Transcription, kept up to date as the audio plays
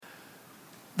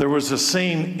There was a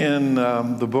scene in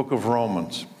the book of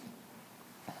Romans.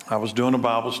 I was doing a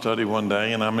Bible study one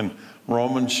day, and I'm in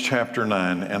Romans chapter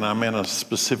 9, and I'm in a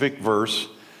specific verse.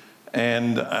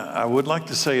 And I would like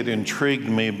to say it intrigued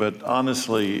me, but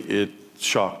honestly, it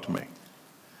shocked me.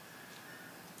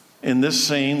 In this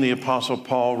scene, the Apostle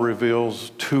Paul reveals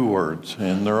two words,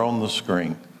 and they're on the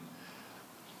screen.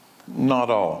 Not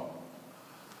all.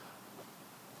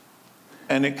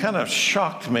 And it kind of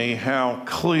shocked me how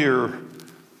clear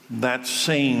that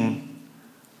scene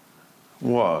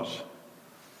was.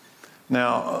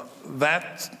 Now,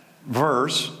 that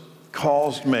verse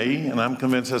caused me, and I'm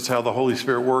convinced that's how the Holy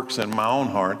Spirit works in my own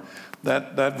heart,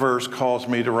 that verse caused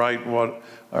me to write what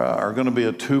are going to be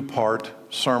a two-part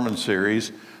sermon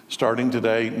series, starting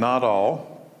today, Not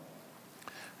All,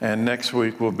 and next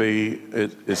week will be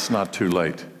It's Not Too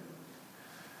Late.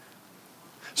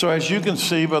 So as you can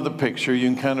see by the picture, you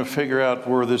can kind of figure out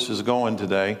where this is going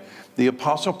today. The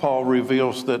Apostle Paul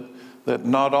reveals that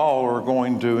not all are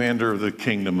going to enter the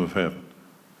kingdom of heaven.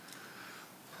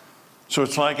 So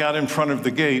it's like out in front of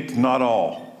the gate, not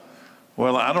all.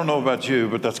 Well, I don't know about you,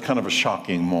 but that's kind of a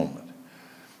shocking moment.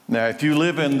 Now, if you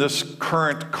live in this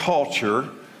current culture,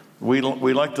 we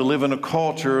like to live in a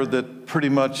culture that pretty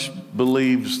much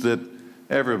believes that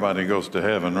everybody goes to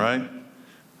heaven, right?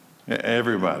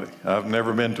 Everybody. I've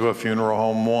never been to a funeral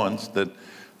home once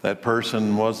that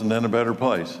person wasn't in a better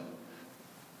place.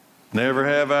 Never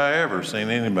have I ever seen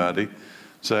anybody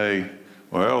say,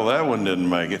 well, that one didn't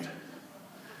make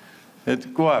it.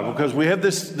 Why? Because we have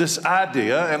this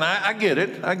idea, and I get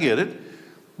it,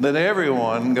 that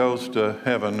everyone goes to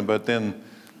heaven, but then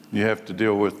you have to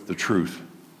deal with the truth.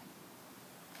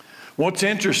 What's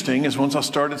interesting is once I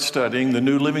started studying the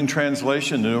New Living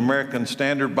Translation, the New American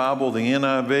Standard Bible, the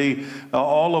NIV,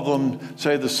 all of them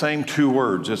say the same two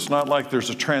words. It's not like there's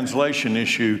a translation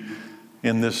issue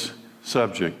in this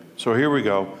subject. So here we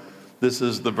go. This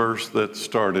is the verse that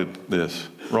started this.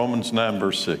 Romans 9,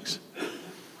 verse 6.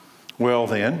 Well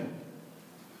then,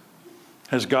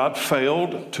 has God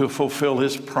failed to fulfill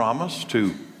his promise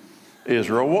to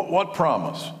Israel? What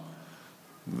promise?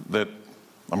 That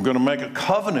I'm going to make a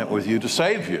covenant with you to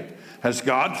save you. Has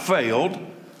God failed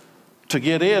to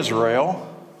get Israel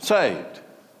saved?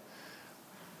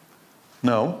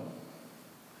 No.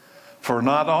 For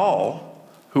not all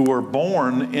who were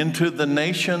born into the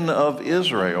nation of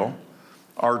Israel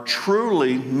are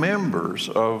truly members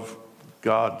of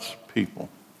God's people.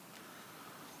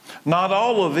 Not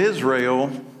all of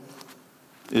Israel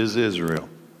is Israel.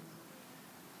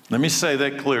 Let me say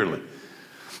that clearly.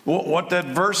 What that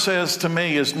verse says to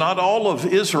me is not all of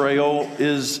Israel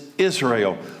is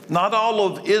Israel. Not all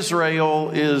of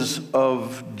Israel is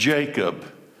of Jacob,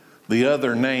 the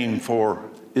other name for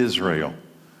Israel.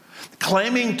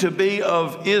 Claiming to be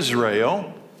of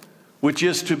Israel, which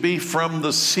is to be from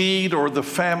the seed or the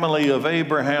family of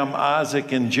Abraham,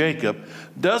 Isaac, and Jacob,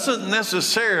 doesn't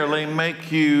necessarily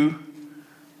make you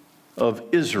of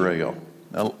Israel.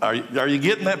 Now, are you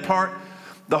getting that part?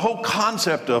 The whole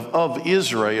concept of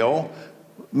Israel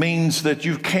means that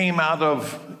you came out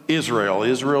of Israel.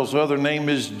 Israel's other name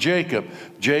is Jacob.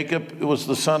 Jacob was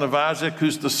the son of Isaac,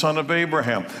 who's the son of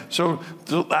Abraham. So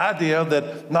the idea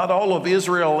that not all of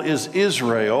Israel is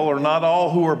Israel, or not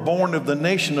all who are born of the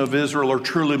nation of Israel are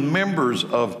truly members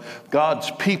of God's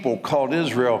people called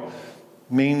Israel,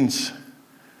 means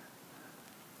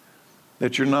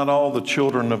that you're not all the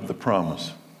children of the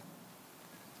promise.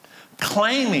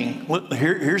 Claiming,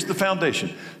 here's the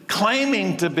foundation,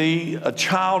 claiming to be a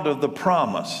child of the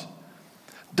promise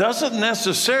doesn't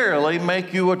necessarily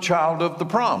make you a child of the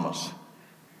promise.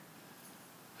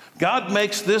 God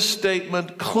makes this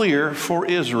statement clear for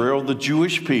Israel, the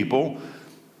Jewish people.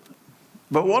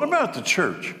 But what about the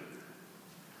church?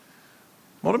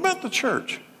 What about the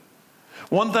church?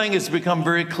 One thing that's become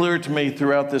very clear to me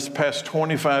throughout this past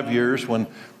 25 years when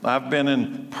I've been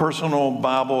in personal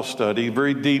Bible study,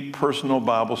 very deep personal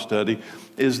Bible study,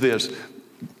 is this.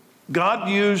 God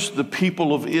used the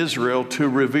people of Israel to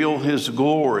reveal his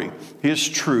glory, his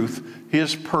truth,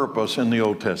 his purpose in the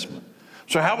Old Testament.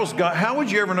 So how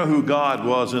would you ever know who God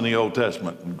was in the Old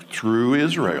Testament? Through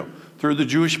Israel, through the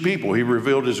Jewish people. He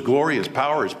revealed his glory, his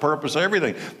power, his purpose,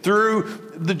 everything. Through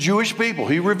the Jewish people,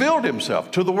 he revealed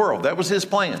himself to the world. That was his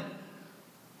plan.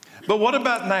 But what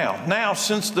about now? Now,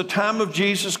 since the time of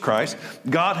Jesus Christ,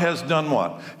 God has done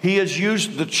what? He has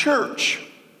used the church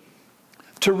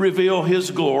to reveal his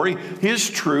glory, his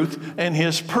truth, and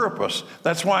his purpose.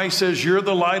 That's why he says, you're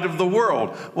the light of the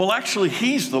world. Well, actually,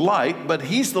 he's the light, but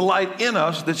he's the light in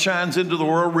us that shines into the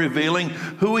world, revealing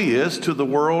who he is to the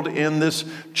world in this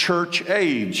church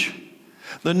age.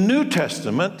 The New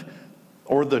Testament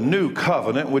or the new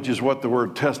covenant, which is what the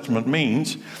word testament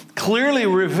means, clearly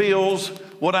reveals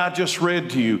what I just read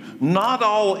to you. Not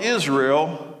all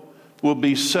Israel will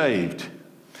be saved,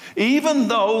 even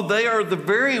though they are the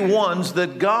very ones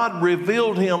that God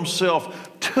revealed himself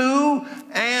to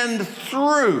and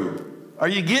through. Are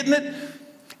you getting it?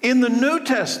 In the New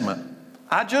Testament,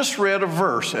 I just read a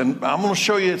verse, and I'm going to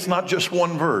show you it's not just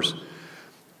one verse,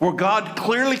 where God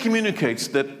clearly communicates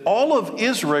that all of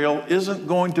Israel isn't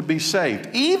going to be saved,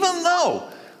 even though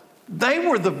they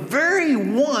were the very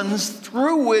ones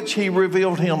through which he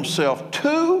revealed himself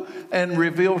to and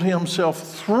revealed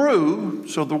himself through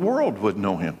so the world would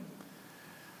know him.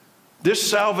 This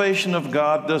salvation of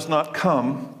God does not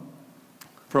come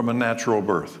from a natural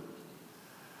birth,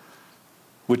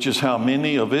 which is how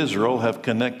many of Israel have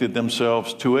connected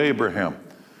themselves to Abraham,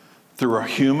 through a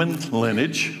human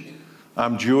lineage.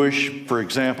 I'm Jewish, for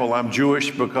example, I'm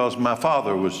Jewish because my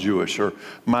father was Jewish, or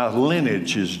my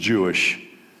lineage is Jewish.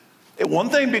 One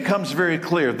thing becomes very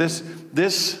clear, this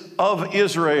of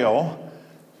Israel,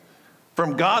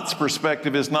 from God's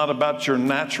perspective, is not about your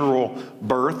natural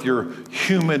birth, your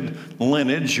human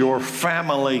lineage, your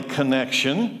family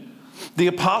connection. The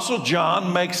Apostle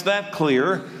John makes that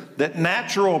clear, that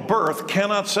natural birth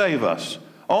cannot save us.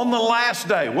 On the last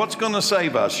day, what's going to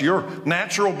save us? Your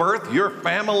natural birth, your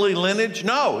family lineage?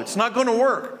 No, it's not going to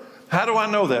work. How do I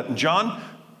know that? In John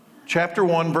chapter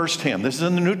 1, verse 10, this is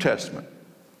in the New Testament.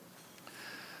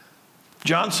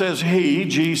 John says, he,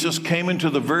 Jesus, came into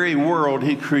the very world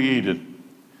he created,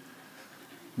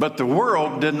 but the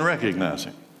world didn't recognize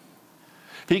him.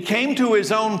 He came to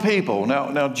his own people.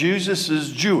 Now Jesus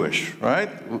is Jewish, right?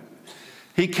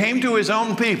 He came to his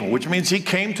own people, which means he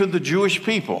came to the Jewish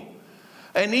people.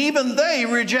 And even they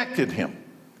rejected him.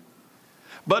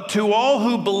 But to all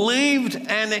who believed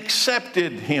and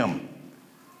accepted him,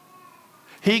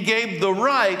 he gave the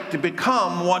right to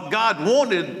become what God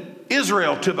wanted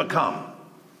Israel to become.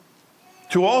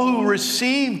 To all who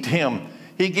received him,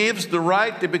 he gives the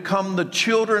right to become the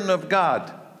children of God.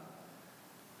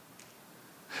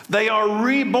 They are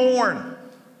reborn.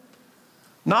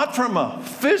 Not from a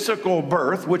physical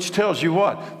birth, which tells you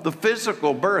what? The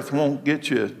physical birth won't get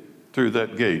you through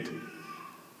that gate.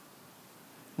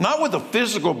 Not with a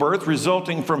physical birth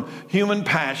resulting from human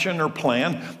passion or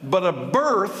plan, but a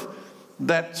birth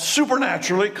that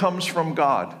supernaturally comes from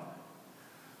God.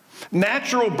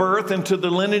 Natural birth into the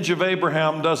lineage of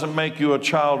Abraham doesn't make you a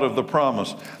child of the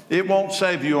promise. It won't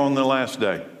save you on the last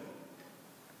day.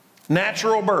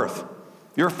 Natural birth,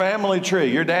 your family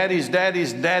tree, your daddy's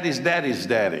daddy's daddy's daddy's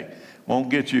daddy, won't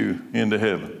get you into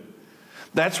heaven.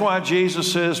 That's why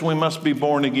Jesus says we must be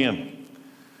born again.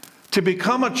 To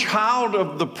become a child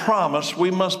of the promise,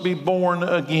 we must be born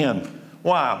again.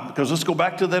 Why? Because let's go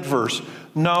back to that verse.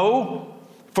 No,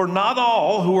 for not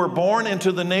all who are born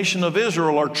into the nation of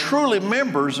Israel are truly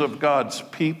members of God's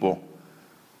people.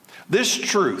 This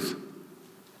truth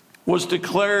was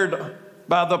declared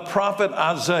by the prophet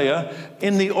Isaiah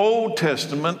in the Old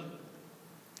Testament.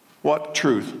 What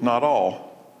truth? Not all.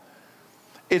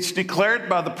 It's declared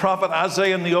by the prophet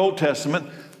Isaiah in the Old Testament,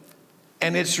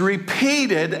 and it's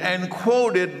repeated and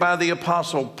quoted by the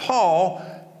Apostle Paul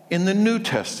in the New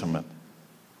Testament.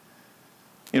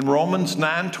 In Romans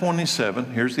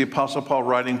 9:27, here's the Apostle Paul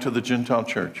writing to the Gentile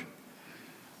church.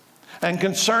 And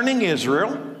concerning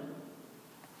Israel,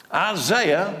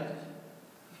 Isaiah,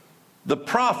 the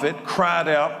prophet, cried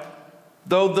out,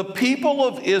 though the people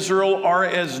of Israel are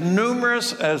as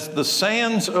numerous as the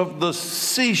sands of the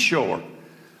seashore.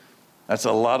 That's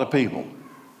a lot of people.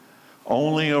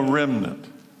 Only a remnant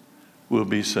will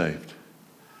be saved.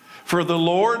 For the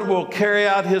Lord will carry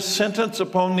out his sentence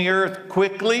upon the earth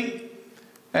quickly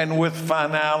and with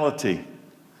finality.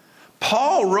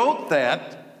 Paul wrote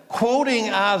that, quoting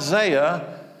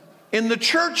Isaiah in the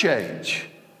church age,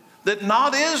 that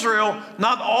not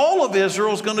all of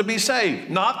Israel is going to be saved.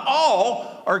 Not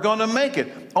all are going to make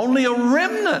it. Only a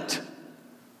remnant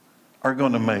are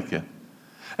going to make it.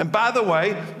 And by the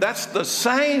way, that's the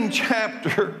same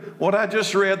chapter, what I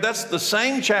just read, that's the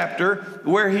same chapter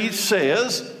where he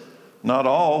says, not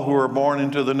all who are born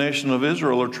into the nation of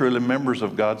Israel are truly members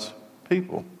of God's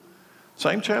people.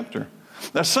 Same chapter.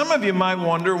 Now, some of you might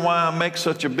wonder why I make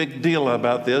such a big deal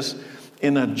about this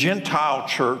in a Gentile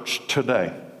church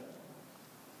today.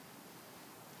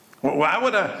 Why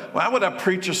would I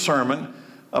preach a sermon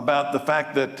about the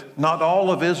fact that not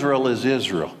all of Israel is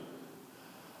Israel?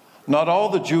 Not all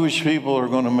the Jewish people are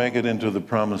going to make it into the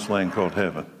promised land called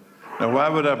heaven. Now, why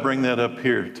would I bring that up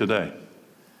here today?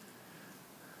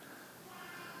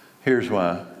 Here's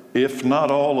why. If not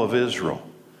all of Israel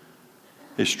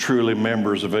is truly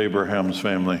members of Abraham's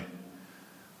family,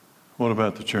 What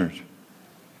about the church?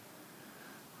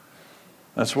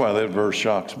 That's why that verse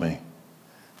shocks me.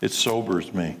 It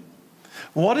sobers me.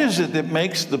 What is it that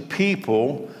makes the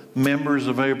people members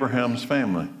of Abraham's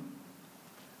family?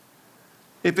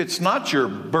 If it's not your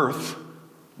birth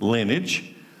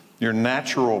lineage, your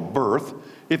natural birth,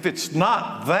 if it's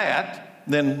not that,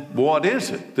 then what is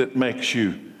it that makes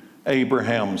you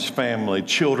Abraham's family,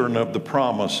 children of the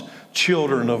promise,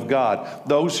 children of God,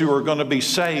 those who are going to be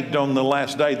saved on the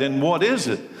last day? Then what is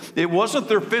it? It wasn't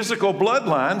their physical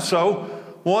bloodline, so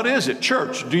what is it?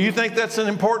 Church, do you think that's an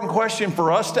important question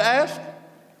for us to ask?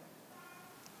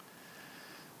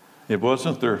 It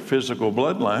wasn't their physical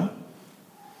bloodline.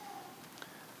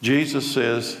 Jesus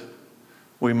says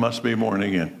we must be born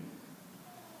again.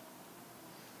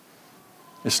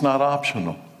 It's not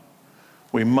optional.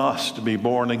 We must be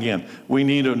born again. We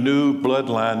need a new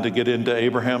bloodline to get into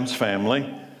Abraham's family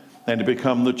and to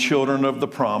become the children of the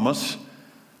promise,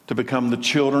 to become the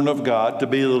children of God, to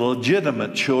be the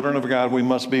legitimate children of God. We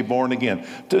must be born again.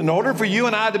 In order for you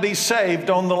and I to be saved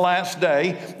on the last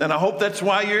day, and I hope that's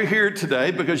why you're here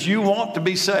today, because you want to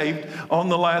be saved on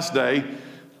the last day,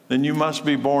 then you must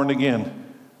be born again.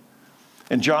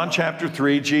 In John chapter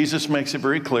 3, Jesus makes it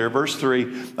very clear. Verse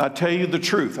 3, I tell you the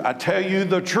truth. I tell you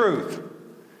the truth.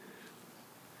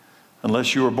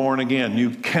 Unless you are born again, you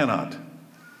cannot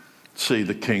see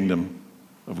the kingdom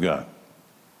of God.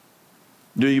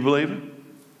 Do you believe it?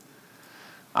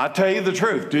 I tell you the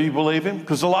truth. Do you believe him?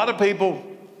 Because a lot of people,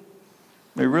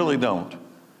 they really don't.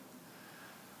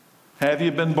 Have you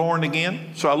been born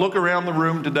again? So I look around the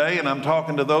room today and I'm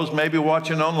talking to those maybe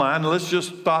watching online. Let's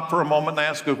just stop for a moment and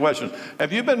ask a question.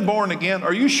 Have you been born again?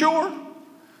 Are you sure?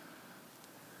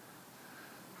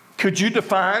 Could you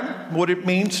define what it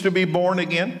means to be born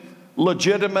again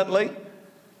legitimately?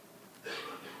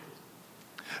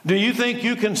 Do you think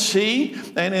you can see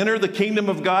and enter the kingdom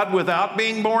of God without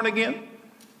being born again?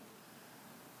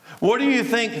 What do you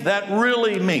think that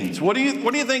really means? What do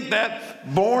you think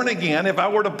that born again, if I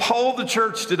were to poll the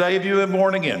church today, have you been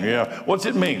born again? Yeah. What's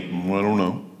it mean? Well, I don't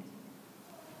know.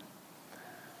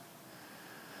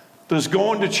 Does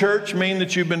going to church mean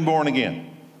that you've been born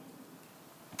again?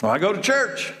 Well, I go to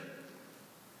church.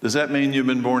 Does that mean you've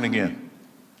been born again?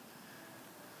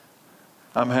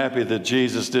 I'm happy that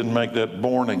Jesus didn't make that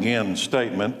born again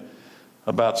statement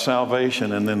about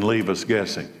salvation and then leave us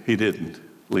guessing. He didn't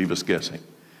leave us guessing.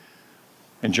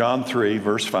 In John 3,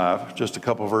 verse 5, just a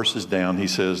couple verses down, he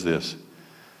says this,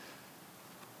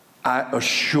 I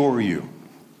assure you,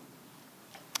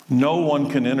 no one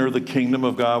can enter the kingdom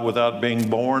of God without being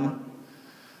born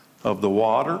of the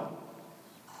water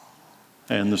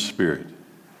and the Spirit.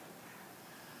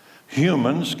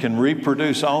 Humans can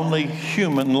reproduce only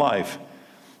human life,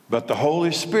 but the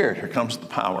Holy Spirit, here comes the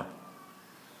power,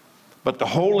 but the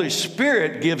Holy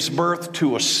Spirit gives birth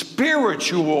to a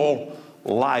spiritual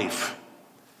life.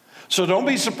 So don't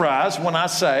be surprised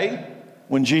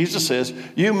when Jesus says,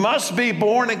 you must be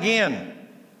born again.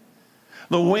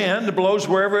 The wind blows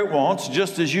wherever it wants,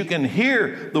 just as you can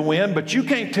hear the wind, but you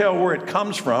can't tell where it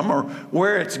comes from or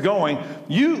where it's going.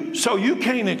 So you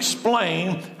can't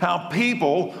explain how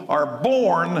people are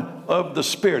born of the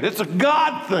Spirit. It's a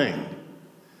God thing.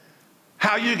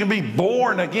 How you can be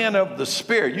born again of the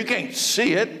Spirit. You can't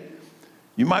see it.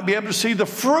 You might be able to see the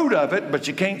fruit of it, but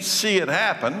you can't see it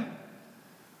happen.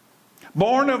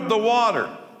 Born of the water,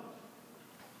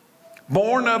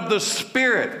 born of the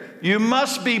Spirit. You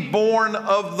must be born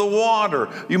of the water.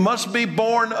 You must be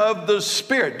born of the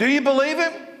Spirit. Do you believe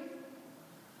him?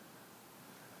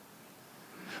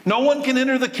 No one can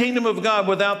enter the kingdom of God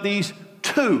without these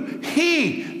two.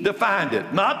 He defined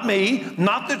it, not me,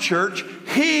 not the church.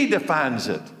 He defines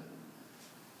it.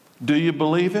 Do you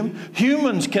believe him?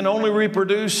 Humans can only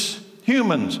reproduce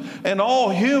humans, and all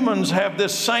humans have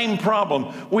this same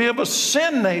problem. We have a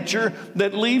sin nature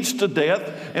that leads to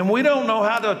death, and we don't know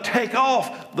how to take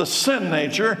off the sin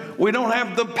nature. We don't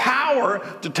have the power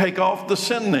to take off the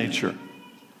sin nature.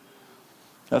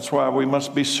 That's why we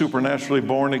must be supernaturally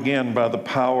born again by the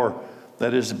power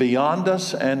that is beyond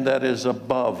us and that is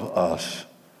above us.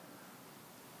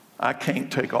 I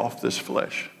can't take off this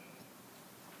flesh.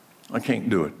 I can't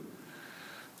do it.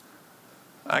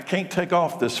 I can't take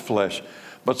off this flesh,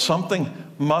 but something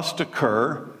must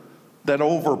occur that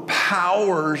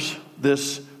overpowers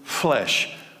this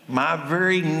flesh. My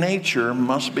very nature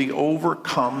must be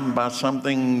overcome by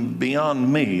something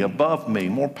beyond me, above me,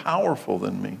 more powerful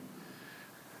than me.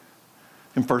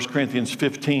 In 1 Corinthians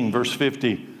 15, verse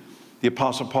 50, the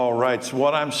Apostle Paul writes,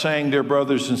 what I'm saying, dear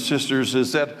brothers and sisters,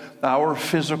 is that our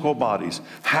physical bodies,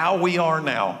 how we are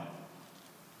now,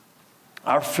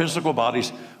 our physical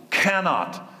bodies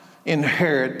cannot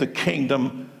inherit the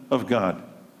kingdom of God.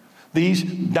 These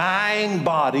dying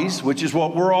bodies, which is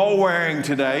what we're all wearing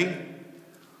today,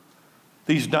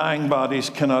 these dying bodies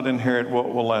cannot inherit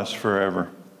what will last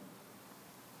forever.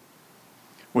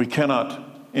 We cannot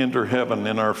enter heaven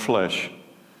in our flesh.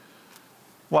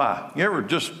 Why? You ever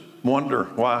just wonder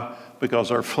why?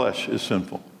 Because our flesh is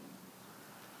sinful.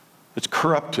 It's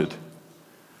corrupted.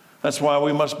 That's why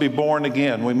we must be born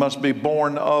again. We must be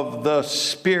born of the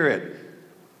Spirit.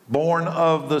 Born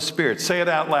of the Spirit. Say it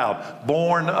out loud.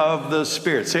 Born of the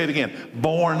Spirit. Say it again.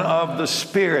 Born of the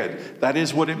Spirit. That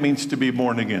is what it means to be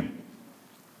born again.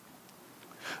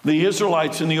 The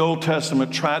Israelites in the Old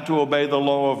Testament tried to obey the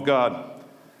law of God.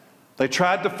 They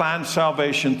tried to find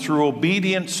salvation through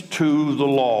obedience to the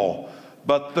law,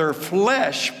 but their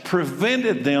flesh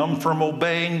prevented them from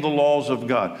obeying the laws of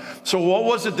God. So what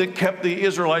was it that kept the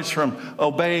Israelites from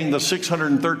obeying the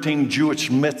 613 Jewish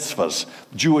mitzvahs,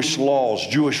 Jewish laws,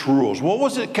 Jewish rules? What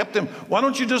was it that kept them? Why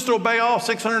don't you just obey all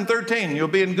 613? You'll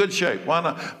be in good shape. Why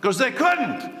not? Because they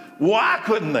couldn't. Why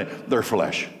couldn't they? Their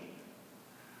flesh.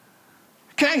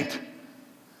 Can't.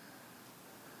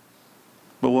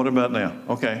 But what about now?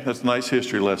 Okay, that's a nice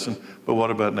history lesson, but what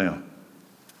about now?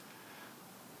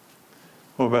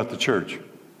 What about the church?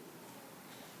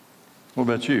 What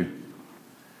about you?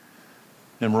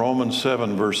 In Romans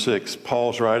 7, verse 6,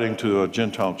 Paul's writing to a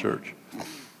Gentile church.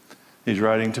 He's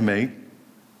writing to me.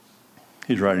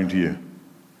 He's writing to you.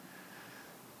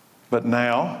 But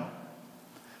now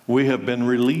we have been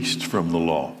released from the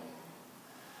law.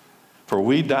 For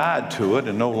we died to it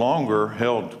and no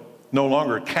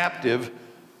longer captive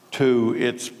to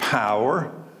its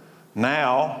power.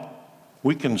 Now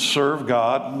we can serve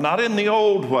God, not in the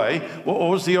old way. What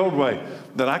was the old way?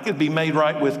 That I could be made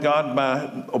right with God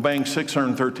by obeying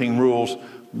 613 rules,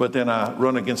 but then I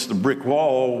run against the brick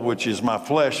wall, which is my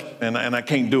flesh, and I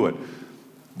can't do it.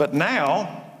 But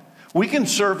now we can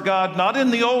serve God not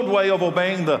in the old way of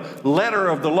obeying the letter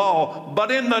of the law,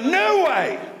 but in the new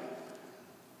way.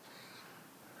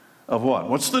 Of what?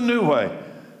 What's the new way?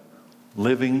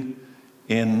 Living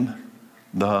in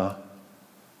the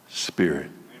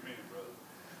Spirit. Amen, brother.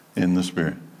 In the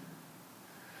Spirit.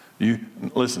 You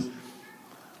listen,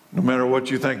 no matter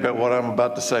what you think about what I'm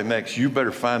about to say next, you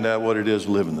better find out what it is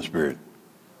to live in the Spirit.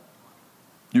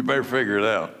 You better figure it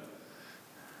out.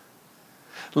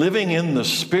 Living in the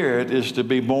Spirit is to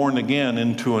be born again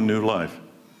into a new life.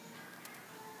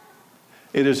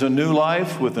 It is a new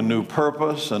life with a new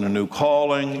purpose and a new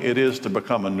calling. It is to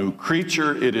become a new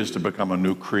creature. It is to become a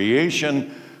new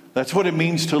creation. That's what it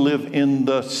means to live in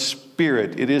the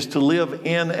Spirit. It is to live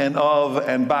in and of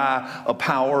and by a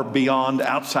power beyond,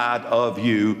 outside of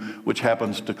you, which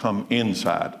happens to come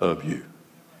inside of you.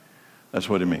 That's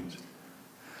what it means.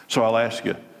 So I'll ask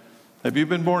you, have you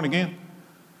been born again?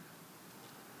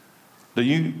 Do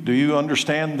you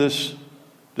understand this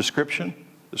description,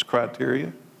 this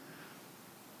criteria?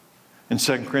 In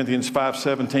 2 Corinthians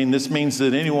 5:17, this means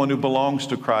that anyone who belongs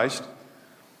to Christ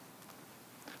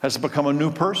has become a new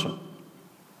person.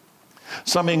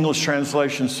 Some English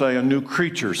translations say a new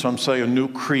creature. Some say a new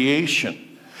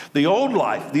creation. The old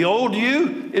life, the old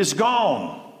you is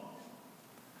gone.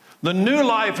 The new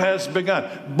life has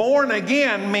begun. Born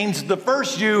again means the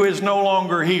first you is no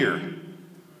longer here.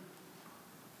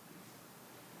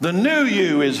 The new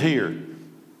you is here.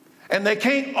 And they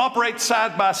can't operate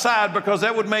side by side because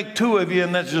that would make two of you,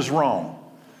 and that's just wrong.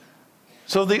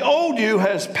 So the old you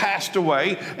has passed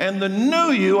away, and the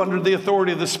new you, under the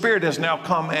authority of the Spirit, has now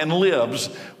come and lives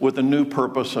with a new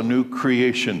purpose, a new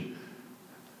creation,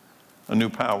 a new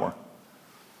power.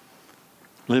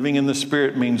 Living in the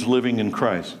Spirit means living in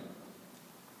Christ.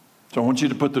 So I want you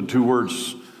to put the two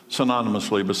words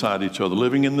synonymously beside each other.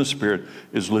 Living in the Spirit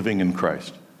is living in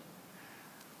Christ.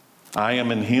 I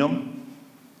am in Him.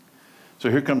 So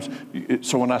here comes,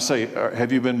 so when I say,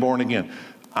 have you been born again?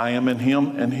 I am in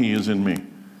Him and He is in me.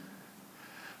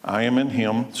 I am in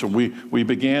Him. So we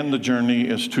began the journey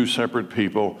as two separate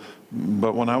people,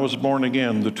 but when I was born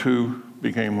again, the two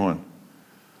became one.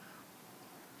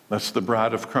 That's the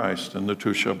bride of Christ, and the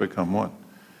two shall become one.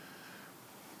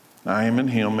 I am in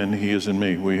Him and He is in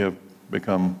me. We have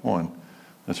become one.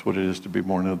 That's what it is to be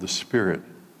born of the Spirit.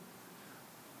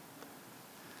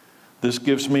 This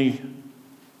gives me,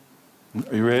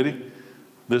 are you ready?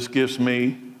 This gives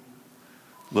me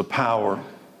the power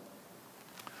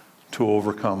to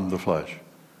overcome the flesh.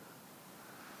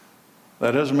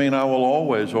 That doesn't mean I will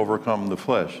always overcome the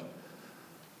flesh,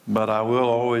 but I will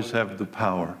always have the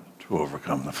power to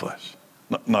overcome the flesh.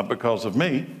 Not because of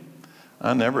me.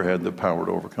 I never had the power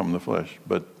to overcome the flesh,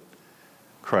 but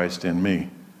Christ in me.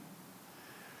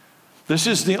 This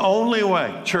is the only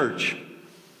way, church.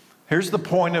 Here's the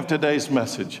point of today's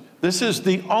message. This is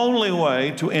the only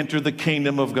way to enter the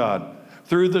kingdom of God,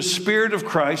 through the Spirit of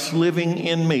Christ living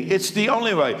in me. It's the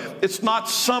only way. It's not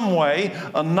some way,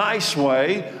 a nice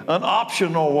way, an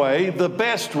optional way, the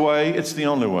best way. It's the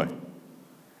only way.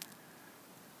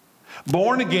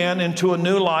 Born again into a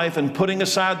new life and putting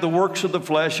aside the works of the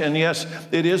flesh, and yes,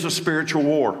 it is a spiritual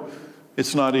war.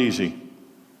 It's not easy.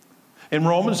 In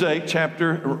Romans 8,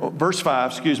 verse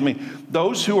 5,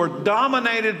 those who are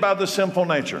dominated by the sinful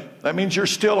nature, that means you're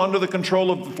still under the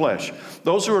control of the flesh.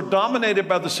 Those who are dominated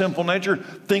by the sinful nature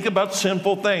think about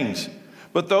sinful things.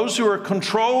 But those who are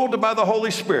controlled by the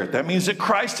Holy Spirit, that means that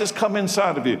Christ has come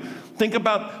inside of you. Think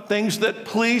about things that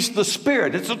please the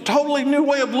Spirit. It's a totally new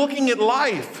way of looking at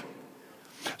life.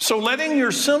 So letting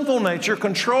your sinful nature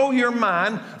control your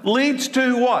mind leads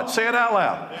to what? Say it out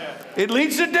loud. It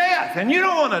leads to death, and you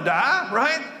don't want to die,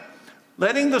 right?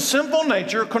 Letting the sinful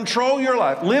nature control your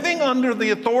life, living under the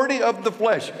authority of the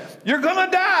flesh. You're going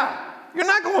to die. You're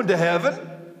not going to heaven.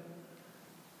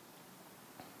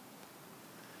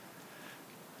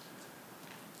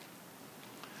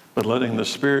 But letting the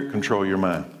Spirit control your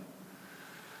mind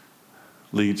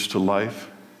leads to life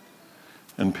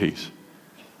and peace.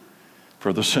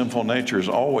 For the sinful nature is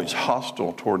always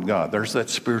hostile toward God. There's that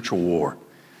spiritual war.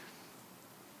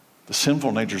 The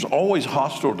sinful nature is always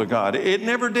hostile to God. It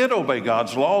never did obey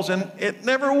God's laws, and it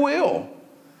never will.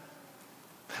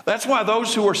 That's why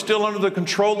those who are still under the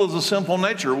control of the sinful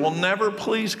nature will never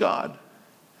please God.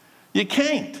 You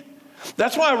can't.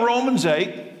 That's why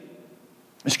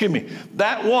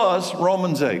that was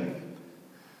Romans 8.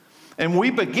 And we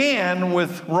began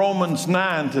with Romans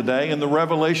 9 today and the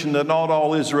revelation that not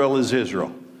all Israel is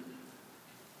Israel.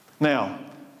 Now,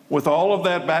 with all of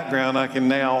that background,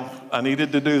 I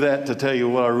needed to do that to tell you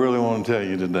what I really want to tell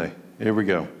you today. Here we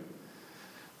go.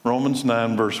 Romans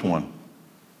 9, verse 1.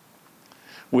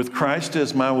 With Christ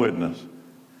as my witness,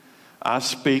 I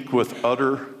speak with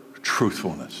utter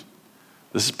truthfulness.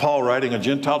 This is Paul writing a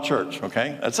Gentile church,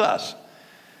 okay? That's us.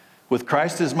 With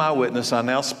Christ as my witness, I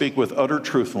now speak with utter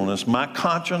truthfulness. My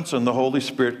conscience and the Holy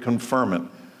Spirit confirm it.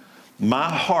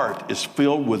 My heart is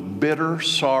filled with bitter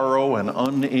sorrow and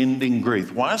unending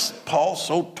grief. Why is Paul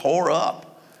so tore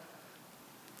up?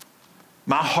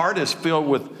 My heart is filled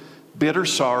with bitter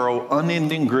sorrow,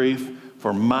 unending grief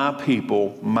for my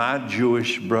people, my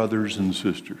Jewish brothers and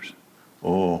sisters.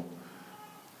 Oh,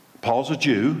 Paul's a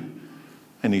Jew,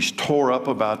 and he's tore up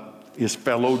about his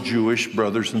fellow Jewish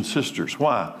brothers and sisters.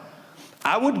 Why?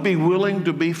 I would be willing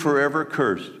to be forever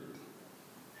cursed.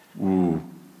 Ooh,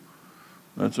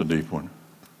 that's a deep one.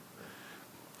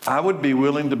 I would be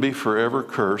willing to be forever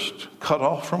cursed, cut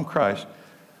off from Christ,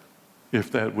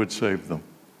 if that would save them.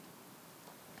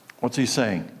 What's he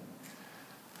saying?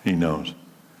 He knows.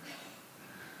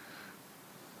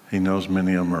 He knows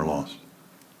many of them are lost.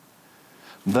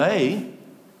 They,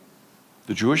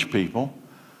 the Jewish people,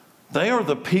 they are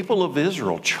the people of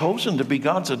Israel, chosen to be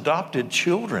God's adopted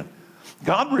children.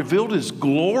 God revealed his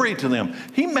glory to them.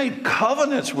 He made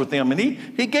covenants with them, and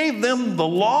he gave them the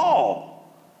law.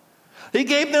 He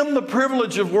gave them the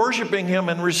privilege of worshiping him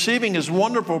and receiving his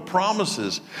wonderful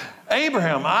promises.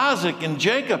 Abraham, Isaac, and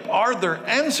Jacob are their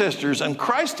ancestors, and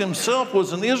Christ himself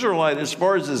was an Israelite as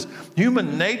far as his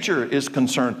human nature is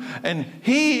concerned. And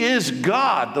he is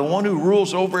God, the one who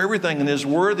rules over everything and is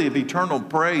worthy of eternal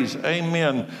praise.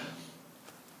 Amen.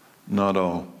 Not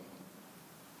all.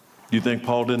 You think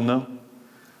Paul didn't know?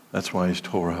 That's why he's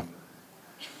tore up.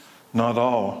 Not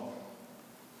all.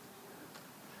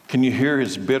 Can you hear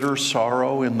his bitter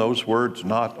sorrow in those words?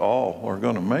 Not all are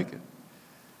going to make it.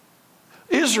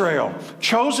 Israel,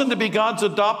 chosen to be God's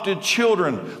adopted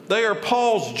children. They are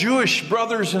Paul's Jewish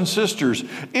brothers and sisters.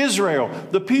 Israel,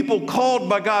 the people called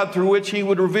by God through which he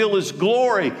would reveal his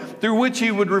glory, through which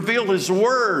he would reveal his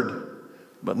word.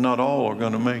 But not all are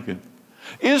going to make it.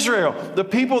 Israel, the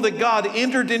people that God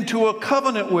entered into a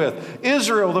covenant with.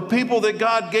 Israel, the people that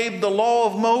God gave the law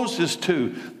of Moses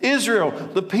to. Israel,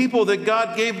 the people that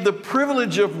God gave the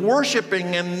privilege of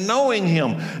worshiping and knowing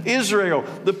him. Israel,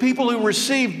 the people who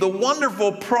received the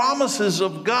wonderful promises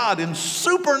of God in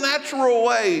supernatural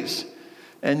ways.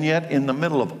 And yet, in the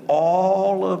middle of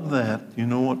all of that, you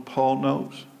know what Paul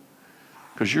knows?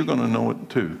 Because you're going to know it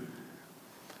too.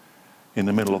 In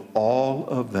the middle of all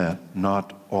of that,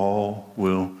 not all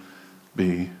will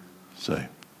be saved.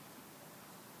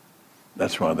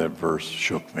 That's why that verse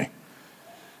shook me.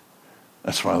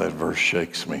 That's why that verse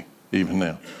shakes me, even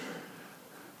now.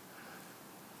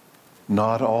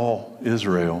 Not all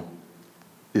Israel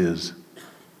is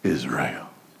Israel.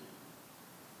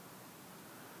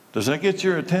 Does that get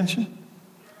your attention?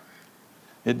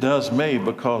 It does me,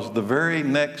 because the very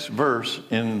next verse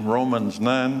in Romans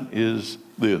 9 is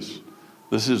this.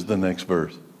 This is the next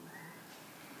verse.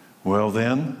 Well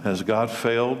then, has God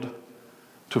failed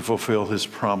to fulfill his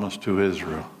promise to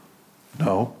Israel?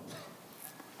 No.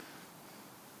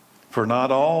 For not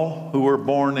all who were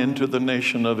born into the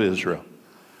nation of Israel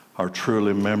are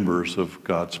truly members of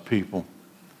God's people.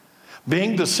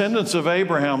 Being descendants of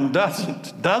Abraham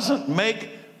doesn't make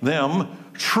them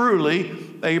truly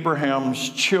Abraham's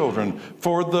children.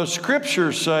 For the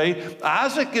scriptures say,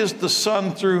 Isaac is the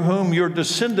son through whom your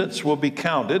descendants will be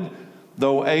counted,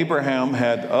 though Abraham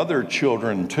had other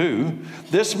children too.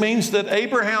 This means that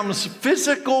Abraham's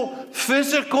physical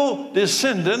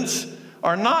descendants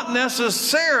are not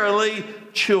necessarily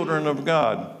children of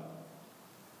God.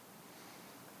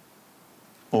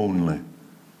 Only.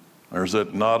 There's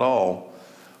that not all.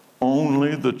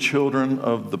 Only the children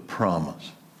of the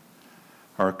promise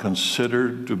are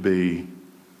considered to be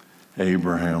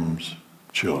Abraham's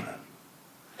children.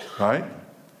 Right?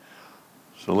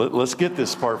 So let's get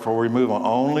this part before we move on.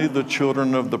 Only the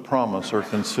children of the promise are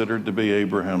considered to be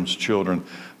Abraham's children.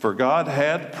 For God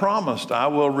had promised, I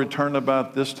will return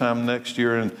about this time next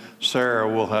year, and Sarah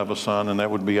will have a son, and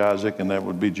that would be Isaac, and that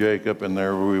would be Jacob, and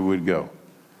there we would go.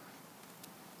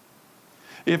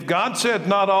 If God said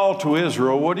not all to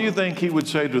Israel, what do you think he would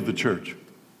say to the church?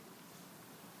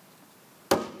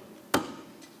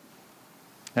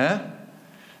 Huh?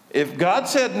 If God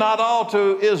said not all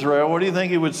to Israel, what do you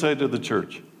think he would say to the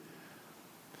church?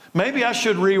 Maybe I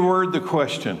should reword the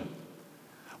question.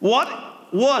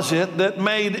 What was it that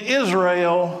made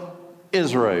Israel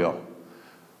Israel?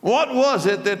 What was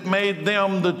it that made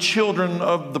them the children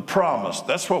of the promise?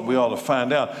 That's what we ought to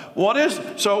find out. What is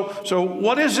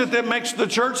it that makes the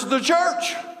church the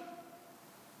church?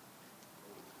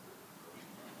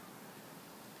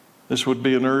 This would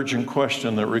be an urgent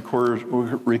question that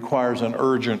requires an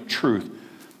urgent truth.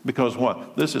 Because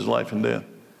what? This is life and death.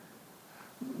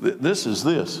 This is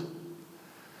this.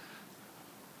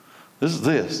 This is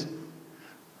this.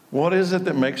 What is it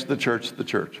that makes the church the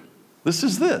church? This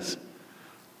is this.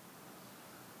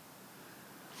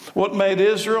 What made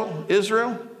Israel,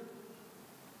 Israel?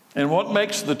 And what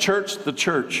makes the church the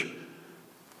church?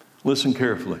 Listen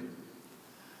carefully.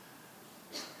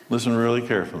 Listen really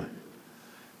carefully.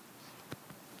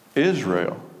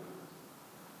 Israel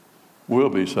will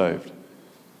be saved.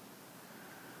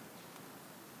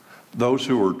 Those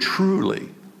who are truly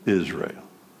Israel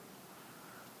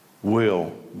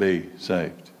will be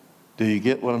saved. Do you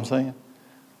get what I'm saying?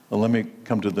 Well, let me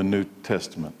come to the New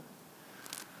Testament.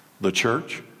 The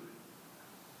church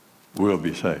will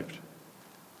be saved.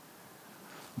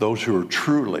 Those who are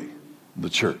truly the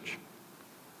church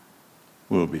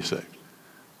will be saved.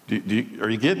 Are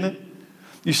you getting it?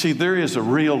 You see, there is a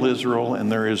real Israel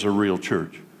and there is a real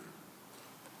church.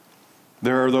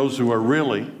 There are those who are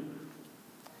really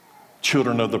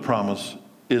children of the promise,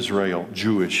 Israel,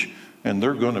 Jewish, and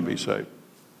they're going to be saved.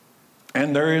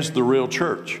 And there is the real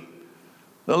church.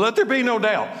 Now, let there be no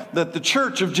doubt that the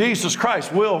church of Jesus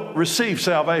Christ will receive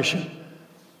salvation.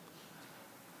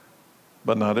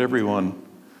 But not everyone,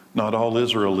 not all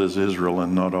Israel is Israel,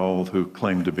 and not all who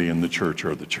claim to be in the church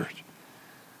are the church.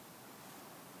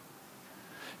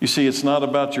 You see, it's not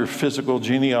about your physical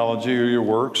genealogy or your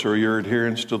works or your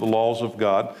adherence to the laws of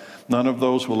God. None of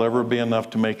those will ever be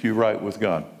enough to make you right with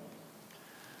God.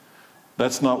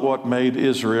 That's not what made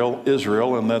Israel,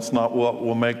 Israel, and that's not what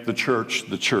will make the church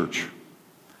the church.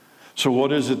 So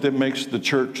what is it that makes the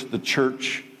church the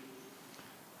church?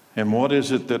 And what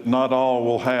is it that not all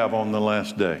will have on the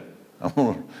last day? I'm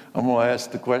going to ask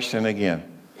the question again.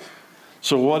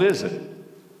 So what is it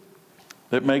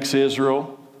that makes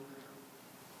Israel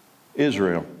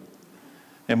Israel?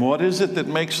 And what is it that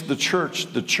makes the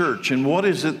church the church? And what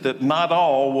is it that not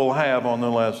all will have on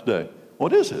the last day?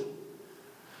 What is it?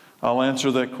 I'll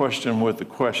answer that question with a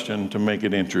question to make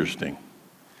it interesting.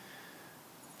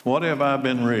 What have I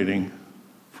been reading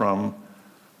from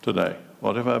today?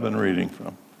 What have I been reading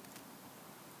from?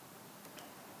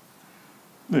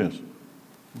 This.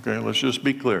 Okay, let's just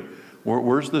be clear.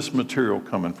 Where's this material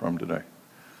coming from today?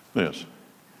 This.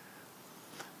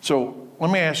 So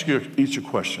let me ask you each a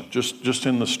question, just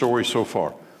in the story so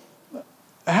far.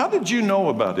 How did you know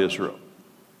about Israel?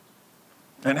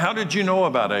 And how did you know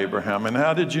about Abraham? And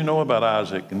how did you know about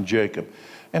Isaac and Jacob?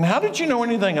 And how did you know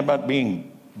anything about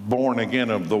being born again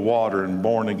of the water and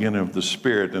born again of the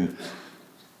Spirit and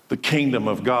the kingdom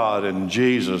of God and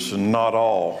Jesus and not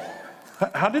all?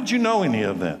 How did you know any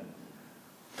of that?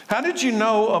 How did you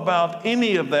know about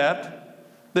any of that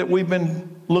we've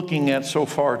been looking at so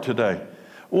far today?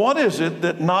 What is it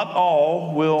that not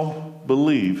all will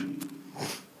believe?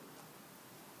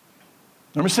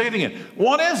 Let me say it again.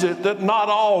 What is it that not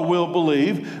all will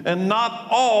believe and not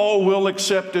all will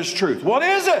accept as truth? What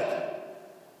is it?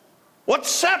 What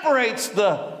separates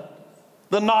the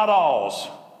not alls?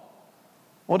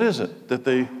 What is it that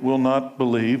they will not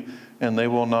believe and they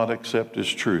will not accept as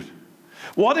truth?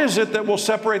 What is it that will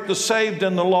separate the saved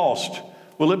and the lost?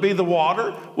 Will it be the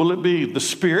water? Will it be the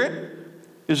Spirit?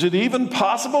 Is it even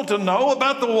possible to know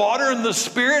about the water and the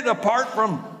Spirit apart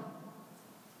from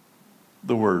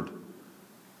the Word?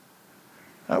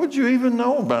 How would you even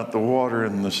know about the water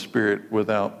and the Spirit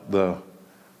without the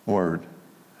Word?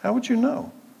 How would you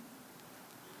know?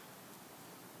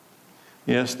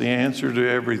 Yes, the answer to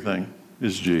everything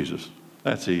is Jesus.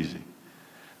 That's easy.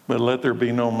 But let there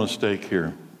be no mistake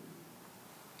here.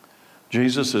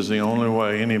 Jesus is the only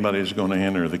way anybody's going to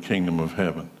enter the kingdom of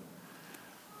heaven.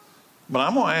 But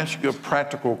I'm going to ask you a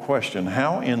practical question.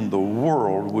 How in the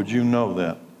world would you know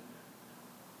that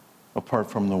apart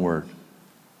from the Word?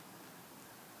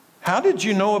 How did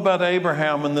you know about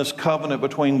Abraham and this covenant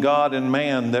between God and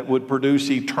man that would produce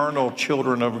eternal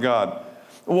children of God?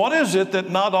 What is it that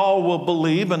not all will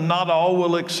believe and not all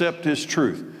will accept as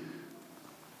truth?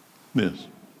 This.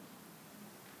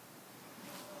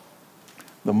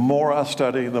 The more I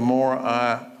study, the more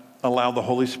I allow the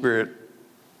Holy Spirit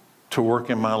to work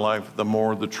in my life, the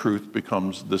more the truth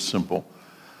becomes this simple.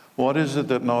 What is it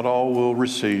that not all will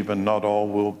receive and not all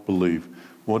will believe?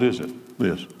 What is it?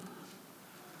 This.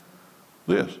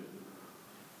 This.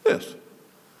 This.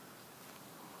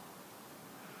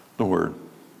 The Word.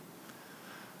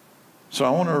 So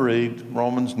I want to read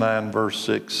Romans 9, verse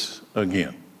 6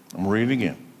 again. I'm reading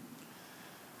again.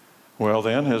 Well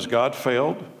then, has God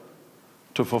failed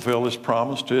to fulfill His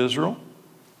promise to Israel?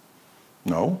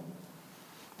 No.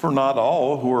 For not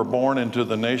all who are born into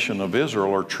the nation of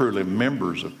Israel are truly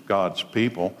members of God's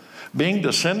people. Being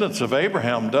descendants of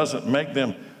Abraham doesn't make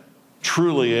them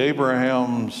truly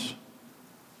Abraham's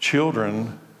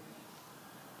children.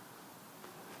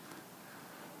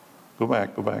 Go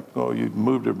back. Oh, you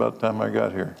moved it about the time I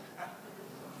got here.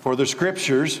 For the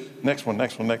scriptures, next one.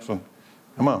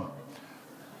 Come on.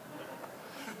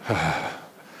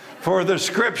 For the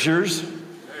scriptures,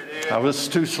 I was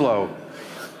too slow.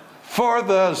 For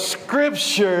the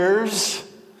scriptures,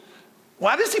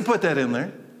 why does he put that in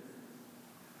there?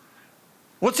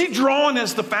 What's he drawing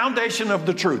as the foundation of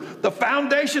the truth? The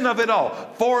foundation of it all.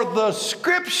 For the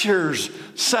scriptures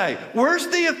say. Where's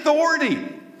the authority?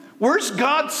 Where's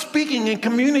God speaking and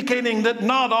communicating that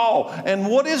not all? And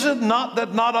what is it not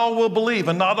that not all will believe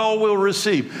and not all will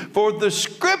receive? For the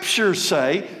scriptures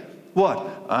say, what?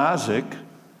 Isaac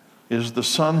is the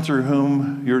son through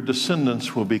whom your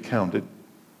descendants will be counted.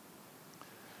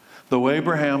 Though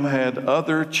Abraham had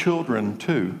other children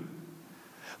too.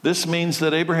 This means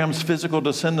that Abraham's physical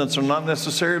descendants are not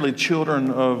necessarily children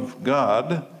of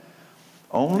God.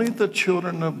 Only the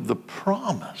children of the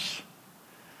promise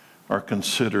are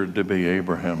considered to be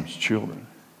Abraham's children.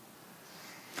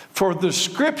 For the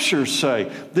scriptures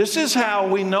say, this is how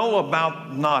we know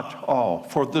about not all.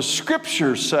 For the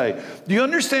scriptures say, do you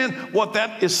understand what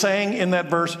that is saying in that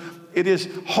verse? It is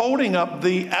holding up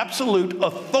the absolute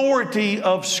authority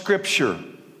of Scripture.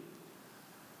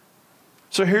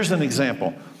 So here's an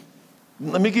example.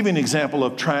 Let me give you an example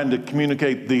of trying to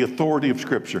communicate the authority of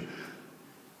Scripture.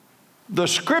 The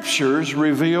Scriptures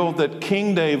reveal that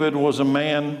King David was a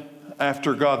man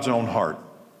after God's own heart.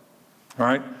 All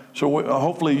right? So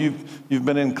hopefully you've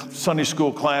been in Sunday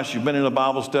school class, you've been in a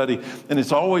Bible study, and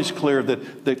it's always clear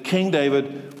that King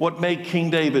David, what made King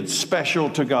David special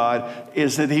to God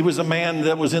is that he was a man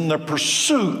that was in the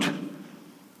pursuit,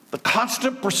 the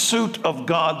constant pursuit of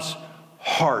God's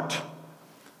heart.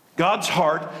 God's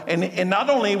heart, and not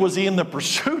only was he in the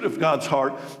pursuit of God's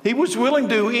heart, he was willing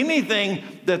to do anything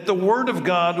that the Word of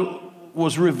God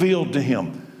was revealed to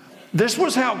him. This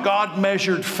was how God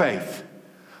measured faith.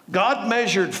 God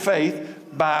measured faith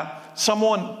by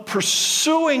someone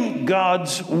pursuing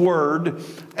God's Word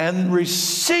and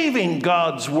receiving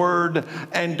God's Word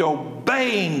and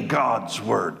obeying God's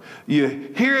Word.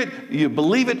 You hear it, you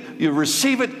believe it, you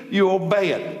receive it, you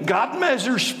obey it. God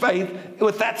measures faith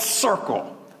with that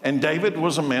circle. And David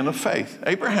was a man of faith.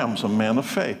 Abraham's a man of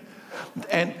faith.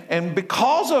 And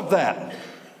because of that,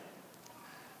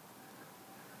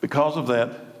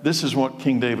 this is what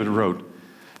King David wrote.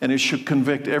 And it should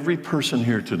convict every person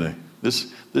here today.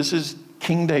 This is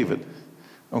King David,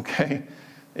 okay?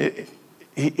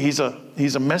 He's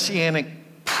a messianic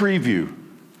preview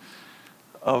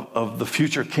of the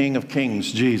future King of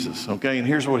Kings, Jesus, okay? And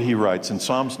here's what he writes in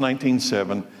Psalms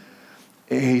 19:7.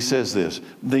 He says this,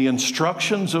 the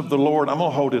instructions of the Lord, I'm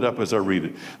going to hold it up as I read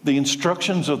it. The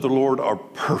instructions of the Lord are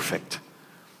perfect,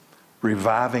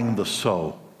 reviving the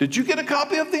soul. Did you get a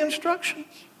copy of the instructions?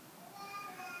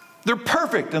 They're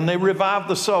perfect and they revive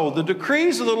the soul. The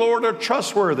decrees of the Lord are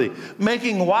trustworthy,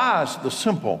 making wise the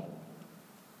simple.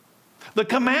 The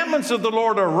commandments of the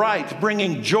Lord are right,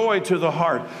 bringing joy to the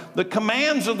heart. The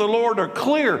commands of the Lord are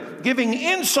clear, giving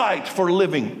insight for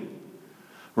living.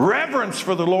 Reverence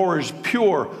for the Lord is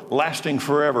pure, lasting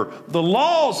forever. The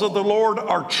laws of the Lord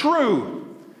are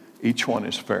true. Each one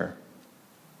is fair.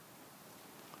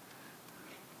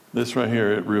 This right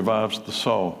here, it revives the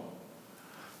soul.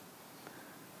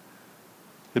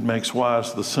 It makes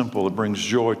wise the simple. It brings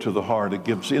joy to the heart. It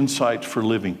gives insight for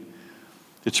living.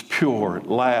 It's pure, it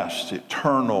lasts,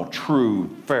 eternal, true,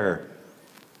 fair.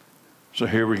 So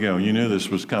here we go. You knew this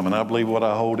was coming. I believe what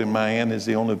I hold in my hand is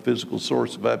the only physical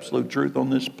source of absolute truth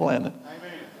on this planet.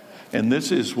 Amen. And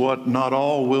this is what not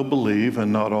all will believe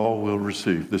and not all will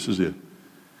receive. This is it.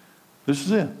 This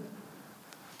is it.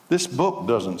 This book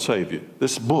doesn't save you.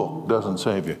 This book doesn't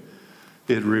save you.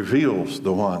 It reveals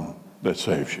the one that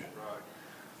saves you.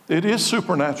 It is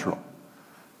supernatural.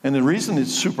 And the reason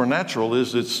it's supernatural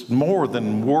is it's more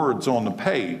than words on the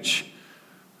page.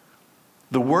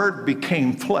 The Word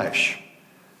became flesh.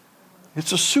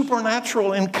 It's a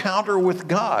supernatural encounter with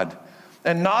God.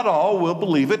 And not all will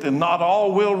believe it, and not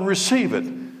all will receive it.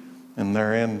 And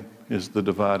therein is the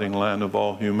dividing line of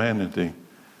all humanity.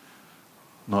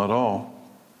 Not all.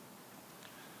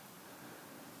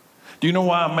 Do you know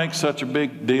why I make such a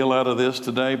big deal out of this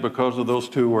today? Because of those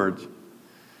two words.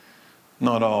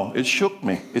 Not all. It shook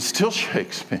me. It still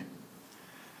shakes me.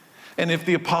 And if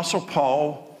the Apostle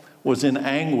Paul was in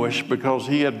anguish because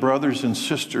he had brothers and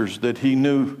sisters that he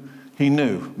knew,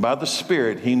 by the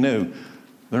Spirit, he knew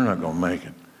they're not going to make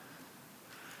it.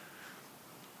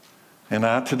 And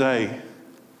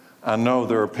I know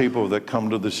there are people that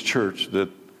come to this church that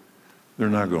they're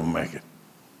not going to make it.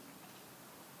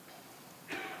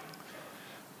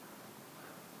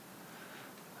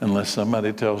 Unless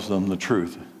somebody tells them the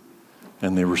truth.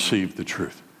 And they receive the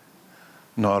truth.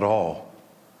 Not all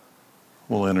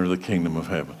will enter the kingdom of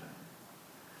heaven.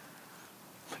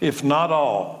 If not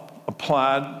all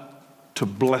applied to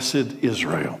blessed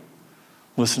Israel.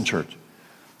 Listen, church.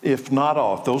 If not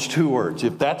all, if those two words,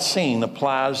 if that scene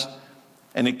applies,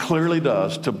 and it clearly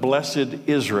does, to blessed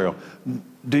Israel,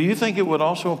 do you think it would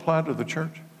also apply to the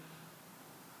church?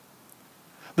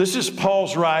 This is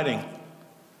Paul's writing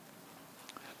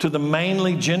to the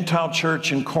mainly Gentile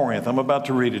church in Corinth. I'm about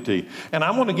to read it to you. And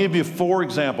I'm going to give you 4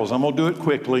 examples. I'm going to do it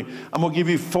quickly. I'm going to give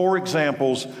you 4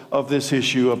 examples of this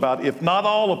issue about if not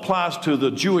all applies to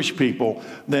the Jewish people,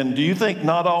 then do you think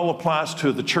not all applies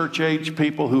to the church age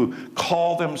people who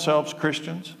call themselves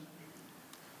Christians?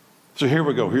 So here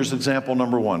we go. Here's example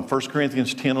number 1, 1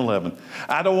 Corinthians 10:11.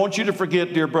 I don't want you to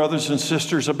forget, dear brothers and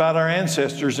sisters, about our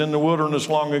ancestors in the wilderness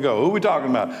long ago. Who are we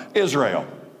talking about? Israel.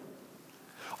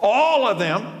 All of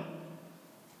them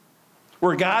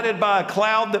were guided by a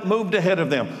cloud that moved ahead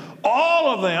of them. All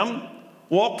of them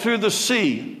walked through the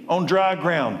sea on dry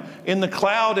ground, in the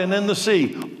cloud and in the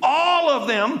sea. All of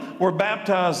them were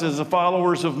baptized as the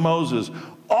followers of Moses.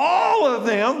 All of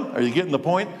them, are you getting the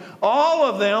point? All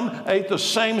of them ate the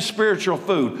same spiritual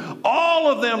food. All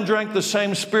of them drank the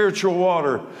same spiritual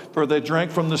water, for they drank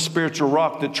from the spiritual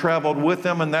rock that traveled with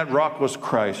them, and that rock was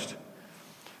Christ.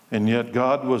 And yet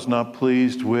God was not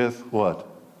pleased with what?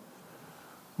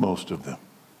 Most of them.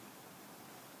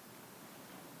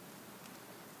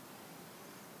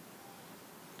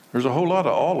 There's a whole lot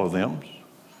of all of them.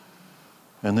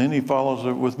 And then he follows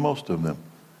it with most of them.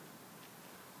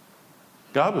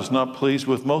 God was not pleased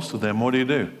with most of them. What do you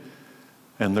do?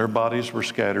 And their bodies were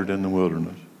scattered in the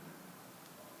wilderness.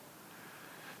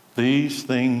 These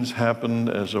things happened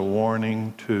as a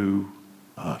warning to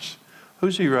us.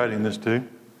 Who's he writing this to?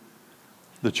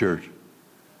 The church.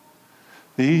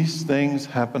 These things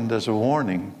happened as a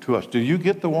warning to us. Do you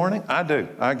get the warning? I do.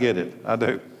 I get it. I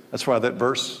do. That's why that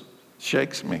verse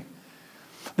shakes me.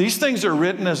 These things are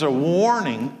written as a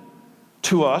warning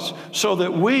to us so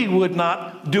that we would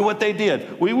not do what they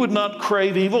did. We would not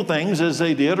crave evil things as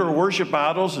they did or worship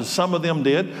idols as some of them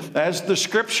did. As the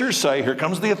scriptures say, here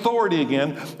comes the authority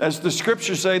again, as the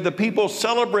scriptures say, the people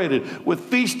celebrated with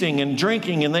feasting and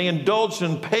drinking, and they indulged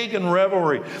in pagan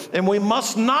revelry. And we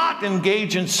must not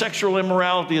engage in sexual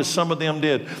immorality as some of them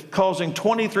did, causing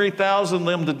 23,000 of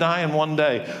them to die in one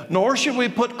day. Nor should we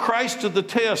put Christ to the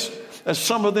test, as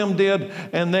some of them did,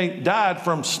 and they died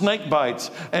from snake bites.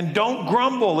 And don't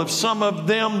grumble if some of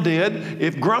them did.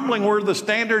 If grumbling were the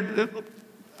standard,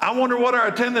 I wonder what our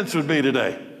attendance would be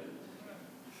today.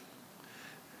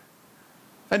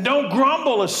 And don't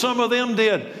grumble as some of them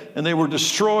did, and they were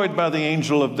destroyed by the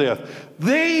angel of death.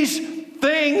 These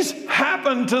things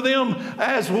happened to them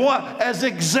as what? As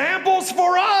examples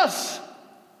for us.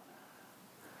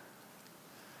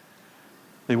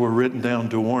 They were written down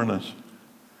to warn us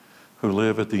who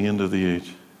live at the end of the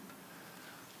age.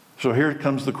 So here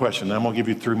comes the question. I'm going to give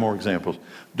you 3 more examples.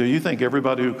 Do you think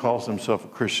everybody who calls themselves a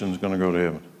Christian is going to go to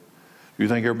heaven? Do you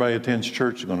think everybody who attends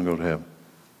church is going to go to heaven?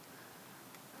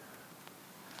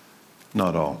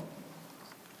 Not all.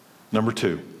 Number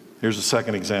 2. Here's a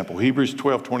second example. Hebrews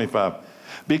 12:25.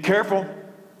 Be careful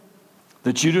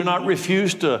that you do not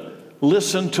refuse to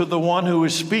listen to the one who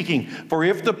is speaking. For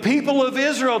if the people of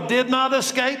Israel did not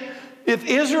escape, if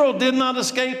Israel did not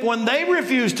escape when they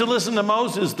refused to listen to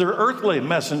Moses, their earthly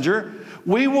messenger,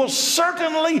 we will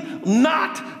certainly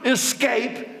not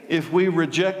escape if we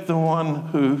reject the one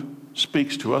who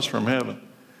speaks to us from heaven.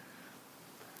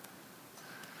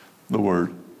 The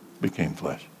Word became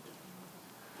flesh.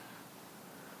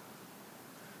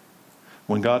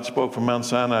 When God spoke from Mount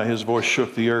Sinai, his voice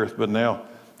shook the earth, but now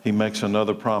he makes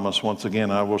another promise. Once again,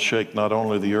 I will shake not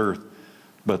only the earth,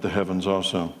 but the heavens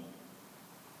also.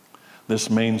 This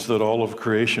means that all of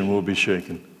creation will be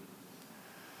shaken,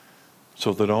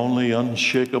 so that only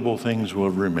unshakable things will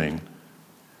remain.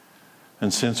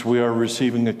 And since we are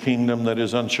receiving a kingdom that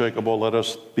is unshakable, let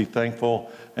us be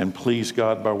thankful and please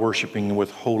God by worshiping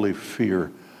with holy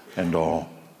fear and awe.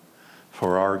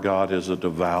 For our God is a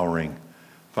devouring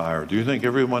fire. Do you think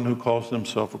everyone who calls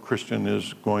themselves a Christian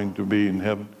is going to be in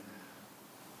heaven?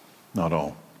 Not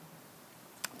all.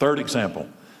 Third example,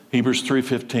 Hebrews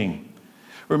 3:15.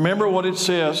 Remember what it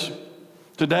says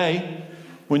today.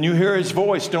 When you hear his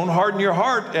voice, don't harden your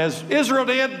heart as Israel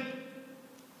did.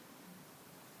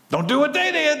 Don't do what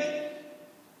they did.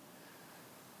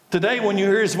 Today, when you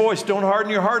hear his voice, don't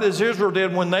harden your heart as Israel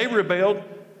did when they rebelled.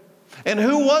 And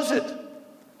who was it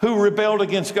who rebelled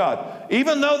against God?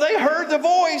 Even though they heard the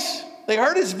voice, they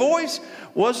heard his voice,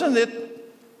 wasn't it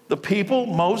the people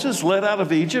Moses led out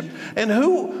of Egypt? And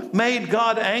who made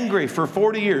God angry for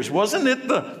 40 years? Wasn't it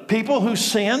the people who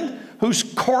sinned, whose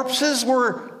corpses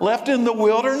were left in the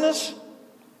wilderness?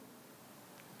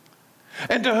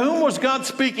 And to whom was God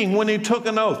speaking when he took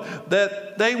an oath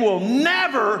that they will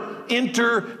never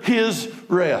enter his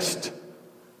rest?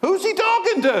 Who's he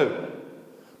talking to?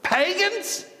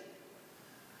 Pagans?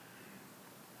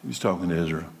 He's talking to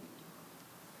Israel.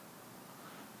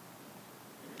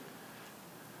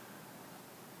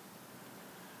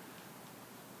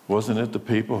 Wasn't it the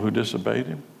people who disobeyed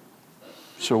him?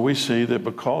 So we see that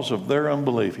because of their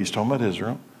unbelief, he's talking about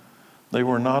Israel, they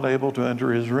were not able to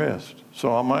enter his rest.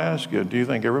 So I'm going to ask you, do you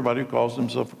think everybody who calls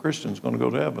themselves a Christian is going to go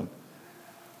to heaven?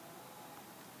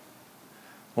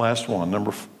 Last one,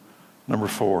 number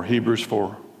 4, Hebrews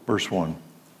 4, verse 1.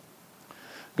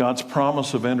 God's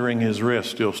promise of entering his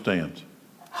rest still stands.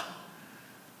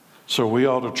 So we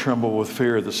ought to tremble with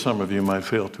fear that some of you might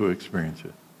fail to experience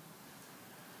it.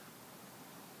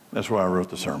 That's why I wrote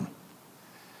the sermon.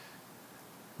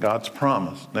 God's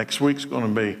promise. Next week's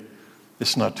going to be,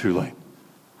 it's not too late.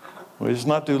 Well, it's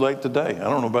not too late today. I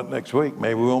don't know about next week.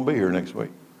 Maybe we won't be here next week.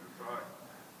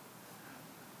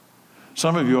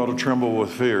 Some of you ought to tremble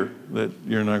with fear that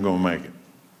you're not going to make it.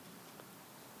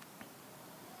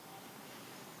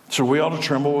 So we ought to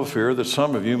tremble with fear that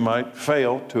some of you might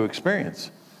fail to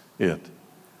experience it.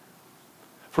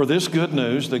 For this good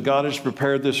news that God has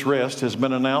prepared this rest has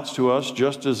been announced to us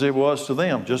just as it was to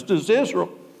them, just as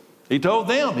Israel. He told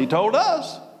them, he told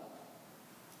us.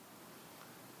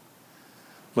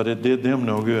 But it did them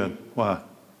no good. Why?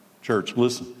 Church,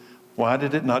 listen. Why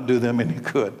did it not do them any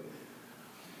good?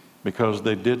 Because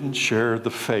they didn't share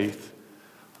the faith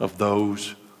of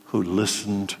those who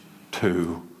listened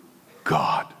to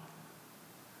God.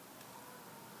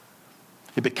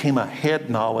 It became a head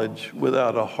knowledge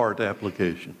without a heart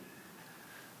application.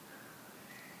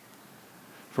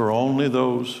 For only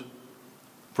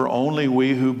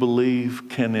we who believe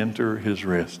can enter his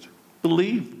rest.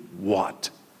 Believe what?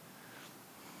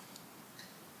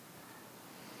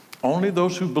 Only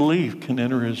those who believe can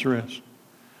enter his rest.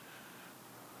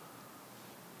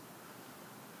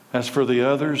 As for the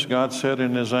others, God said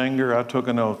in his anger, I took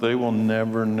an oath, they will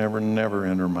never, never, never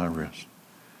enter my rest.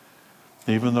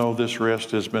 Even though this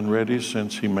rest has been ready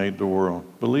since he made the world.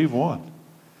 Believe what?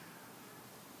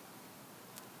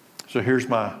 So here's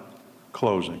my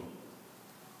closing.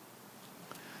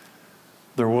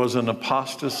 There was an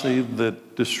apostasy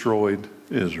that destroyed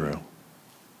Israel.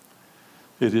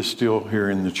 It is still here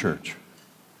in the church.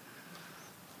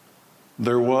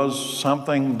 There was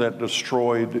something that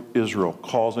destroyed Israel,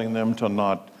 causing them to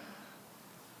not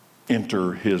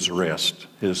enter his rest,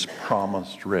 his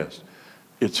promised rest.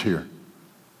 It's here.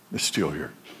 It's still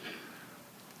here.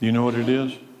 You know what it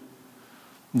is?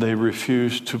 They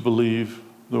refuse to believe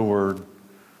the word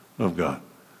of God.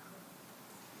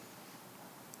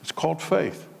 It's called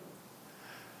faith.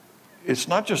 It's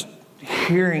not just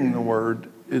hearing the word,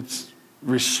 it's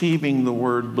receiving the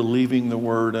word, believing the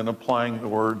word, and applying the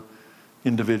word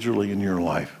individually in your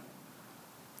life,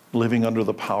 living under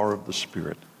the power of the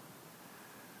Spirit.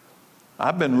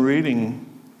 I've been reading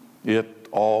it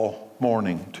all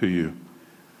morning to you.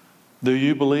 Do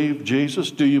you believe Jesus?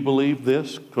 Do you believe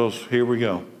this? Because here we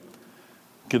go.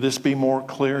 Could this be more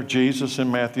clear? Jesus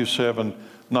in Matthew 7,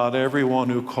 not everyone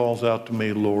who calls out to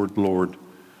me, Lord, Lord,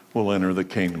 will enter the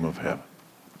kingdom of heaven.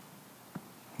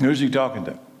 Who's he talking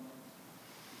to?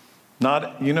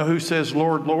 Not, you know who says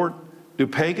Lord, Lord? Do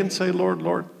pagans say Lord,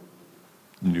 Lord?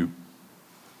 No.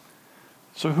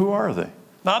 So who are they?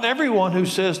 Not everyone who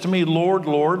says to me, Lord,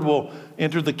 Lord, will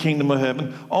enter the kingdom of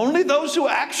heaven. Only those who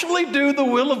actually do the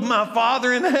will of my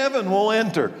Father in heaven will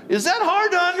enter. Is that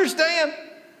hard to understand?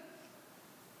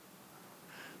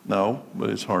 No, but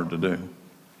it's hard to do.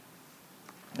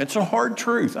 It's a hard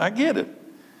truth. I get it.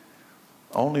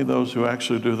 Only those who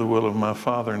actually do the will of my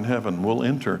Father in heaven will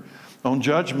enter. On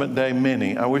Judgment Day,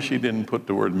 many. I wish he didn't put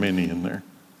the word many in there.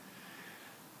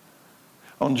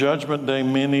 On Judgment Day,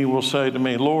 many will say to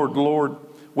me, Lord, Lord,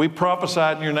 we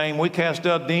prophesied in your name. We cast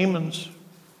out demons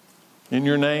in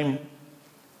your name.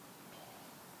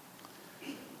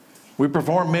 We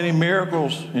performed many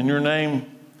miracles in your name.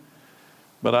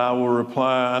 But I will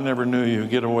reply, I never knew you.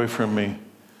 Get away from me,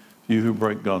 you who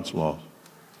break God's laws.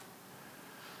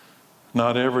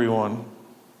 Not everyone,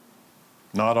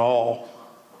 not all.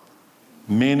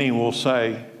 Many will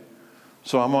say,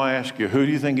 so I'm going to ask you, who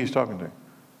do you think he's talking to?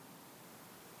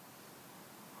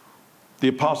 The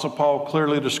Apostle Paul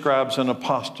clearly describes an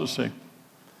apostasy.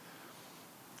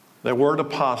 That word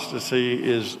apostasy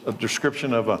is a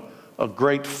description of a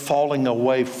great falling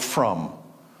away from.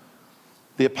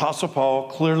 The Apostle Paul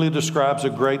clearly describes a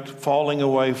great falling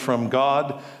away from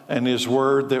God and His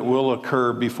Word that will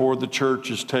occur before the church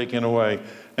is taken away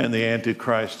and the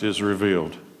Antichrist is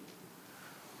revealed.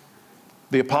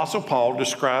 The Apostle Paul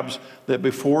describes that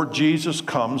before Jesus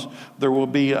comes, there will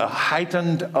be a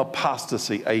heightened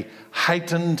apostasy, a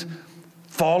heightened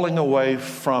falling away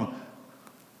from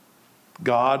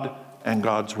God and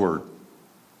God's Word.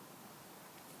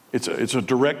 It's a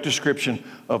direct description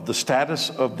of the status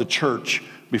of the church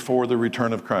before the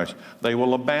return of Christ. They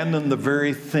will abandon the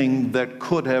very thing that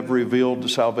could have revealed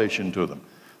salvation to them,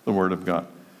 the Word of God.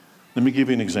 Let me give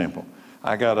you an example.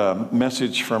 I got a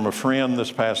message from a friend this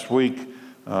past week.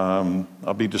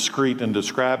 I'll be discreet in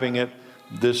describing it.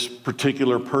 This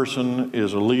particular person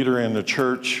is a leader in the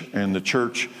church, and the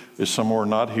church is somewhere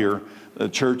not here. The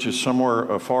church is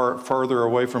somewhere farther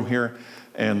away from here,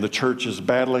 and the church is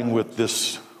battling with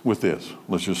this.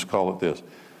 Let's just call it this.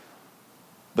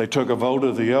 They took a vote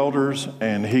of the elders,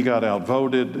 and he got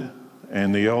outvoted,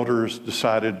 and the elders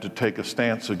decided to take a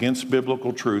stance against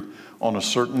biblical truth on a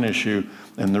certain issue,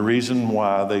 and the reason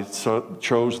why they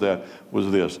chose that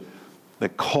was this,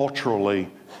 that culturally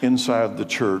inside the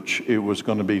church it was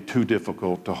going to be too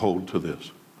difficult to hold to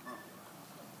this.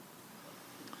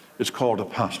 It's called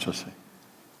apostasy.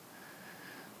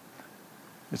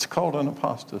 It's called an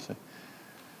apostasy.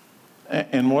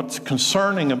 And what's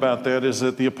concerning about that is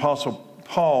that the Apostle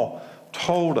Paul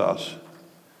told us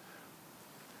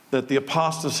that the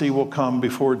apostasy will come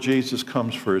before Jesus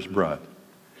comes for his bride.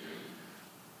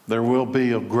 There will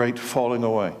be a great falling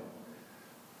away.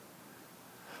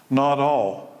 Not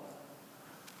all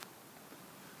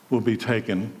will be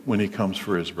taken when he comes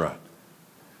for his bride.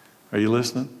 Are you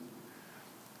listening?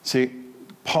 See,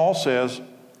 Paul says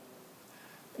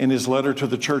in his letter to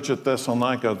the church at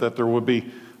Thessalonica that there will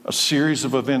be a series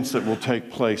of events that will take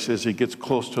place as he gets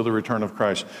close to the return of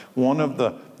Christ. One of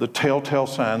the telltale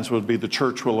signs would be the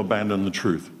church will abandon the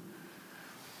truth.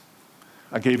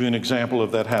 I gave you an example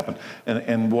of that happen.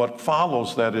 And what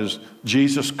follows that is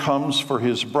Jesus comes for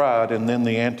his bride, and then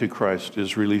the Antichrist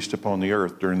is released upon the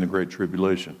earth during the Great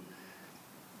Tribulation.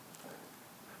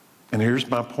 And here's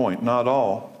my point. Not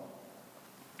all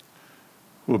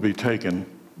will be taken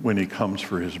when he comes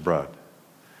for his bride.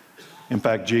 In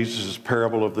fact, Jesus'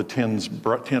 parable of the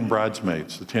 10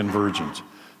 bridesmaids, the 10 virgins,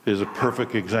 is a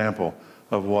perfect example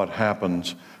of what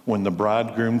happens when the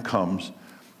bridegroom comes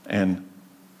and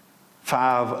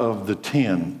 5 of the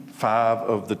 10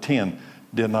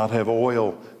 did not have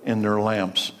oil in their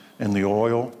lamps, and the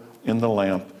oil in the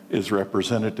lamp is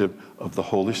representative of the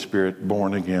Holy Spirit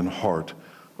born again heart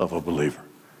of a believer.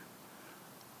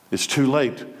 It's too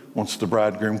late once the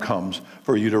bridegroom comes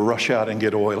for you to rush out and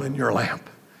get oil in your lamp.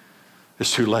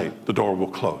 It's too late. The door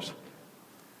will close.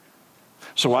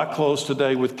 So I close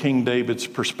today with King David's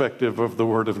perspective of the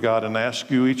Word of God and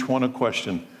ask you each one a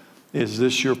question. Is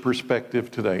this your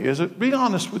perspective today? Is it? Be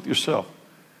honest with yourself.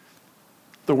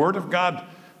 The Word of God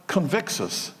convicts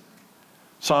us.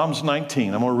 Psalms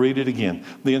 19, I'm going to read it again.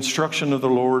 The instruction of the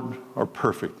Lord are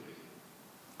perfect,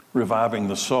 reviving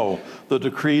the soul. The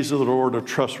decrees of the Lord are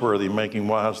trustworthy, making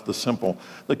wise the simple.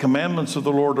 The commandments of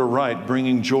the Lord are right,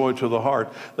 bringing joy to the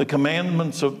heart. The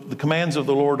commands of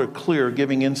the Lord are clear,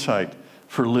 giving insight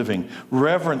for living.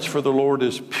 Reverence for the Lord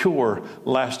is pure,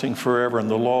 lasting forever, and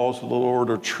the laws of the Lord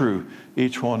are true.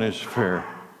 Each one is fair.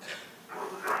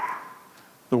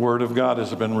 The Word of God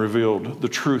has been revealed. The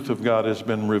truth of God has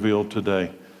been revealed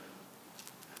today.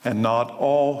 And not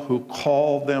all who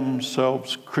call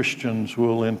themselves Christians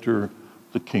will enter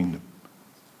the kingdom.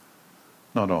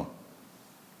 Not all.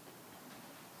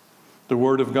 The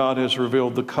Word of God has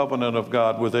revealed the covenant of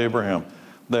God with Abraham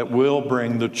that will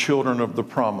bring the children of the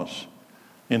promise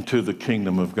into the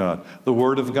kingdom of God. The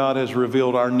Word of God has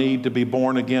revealed our need to be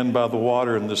born again by the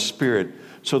water and the Spirit,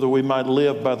 so that we might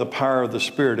live by the power of the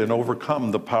Spirit and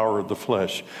overcome the power of the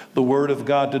flesh. The Word of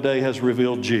God today has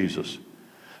revealed Jesus.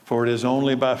 For it is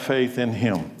only by faith in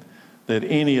Him that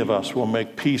any of us will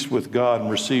make peace with God and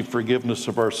receive forgiveness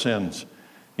of our sins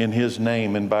in His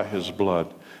name and by His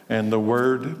blood. And the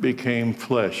Word became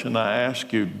flesh. And I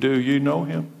ask you, do you know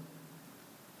Him?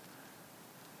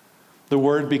 The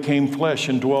Word became flesh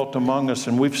and dwelt among us,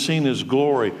 and we've seen His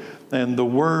glory. And the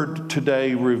Word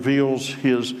today reveals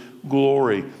His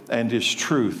glory and His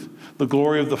truth. The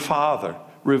glory of the Father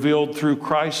revealed through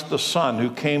Christ the Son who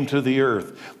came to the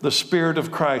earth. The Spirit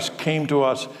of Christ came to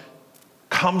us,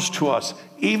 comes to us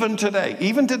even today.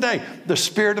 Even today, the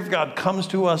Spirit of God comes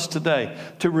to us today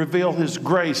to reveal His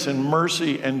grace and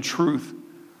mercy and truth.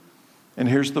 And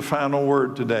here's the final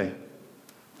word today.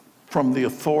 From the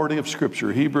authority of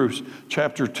Scripture, Hebrews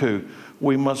chapter 2,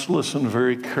 we must listen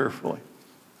very carefully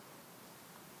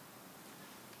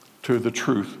to the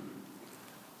truth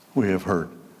we have heard.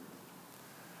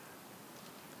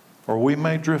 Or we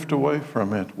may drift away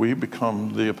from it. We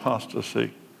become the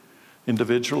apostasy,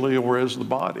 individually or as the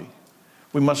body.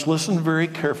 We must listen very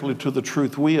carefully to the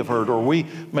truth we have heard, or we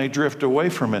may drift away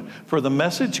from it. For the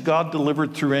message God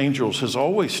delivered through angels has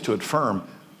always stood firm,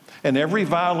 and every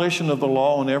violation of the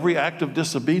law and every act of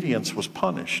disobedience was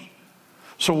punished.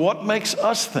 So what makes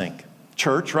us think,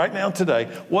 church, right now today,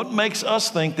 what makes us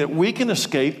think that we can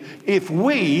escape if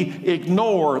we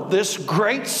ignore this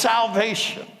great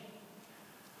salvation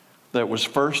that was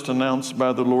first announced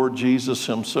by the Lord Jesus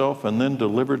Himself and then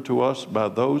delivered to us by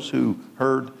those who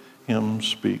heard Him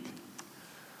speak?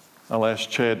 I'll ask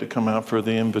Chad to come out for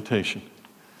the invitation.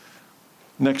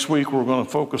 Next week, we're going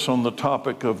to focus on the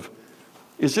topic of,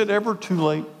 is it ever too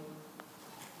late?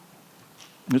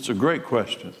 It's a great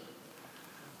question.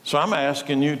 So I'm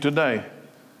asking you today,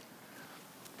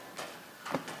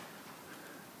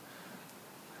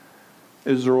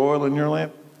 is there oil in your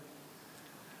lamp?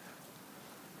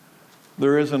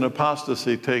 There is an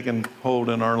apostasy taking hold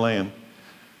in our land.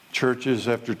 Churches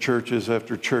after churches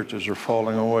after churches are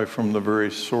falling away from the very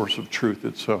source of truth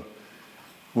itself,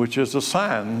 which is a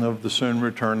sign of the soon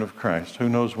return of Christ. Who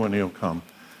knows when He'll come?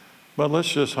 But let's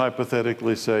just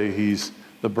hypothetically say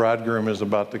the bridegroom is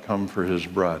about to come for his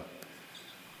bride.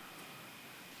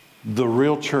 The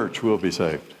real church will be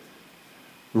saved.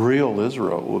 Real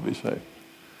Israel will be saved.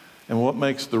 And what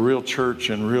makes the real church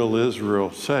and real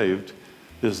Israel saved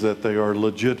is that they are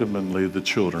legitimately the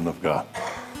children of God.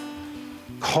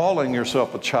 Calling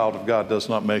yourself a child of God does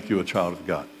not make you a child of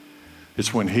God.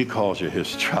 It's when He calls you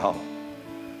His child.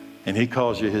 And He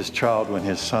calls you His child when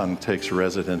His Son takes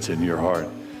residence in your heart.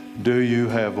 Do you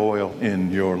have oil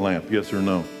in your lamp? Yes or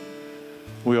no?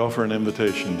 We offer an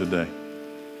invitation today.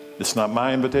 It's not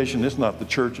my invitation. It's not the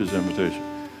church's invitation.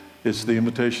 It's the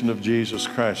invitation of Jesus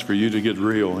Christ for you to get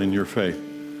real in your faith.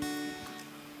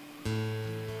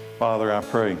 Father, I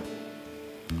pray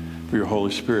for your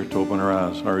Holy Spirit to open our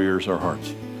eyes, our ears, our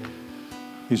hearts.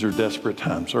 These are desperate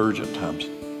times, urgent times,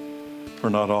 for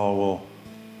not all will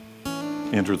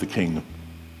enter the kingdom.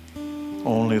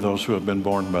 Only those who have been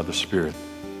born by the Spirit,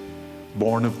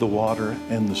 born of the water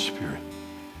and the Spirit.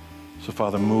 So,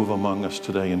 Father, move among us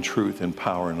today in truth and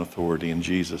power and authority in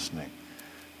Jesus' name.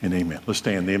 And amen. Let's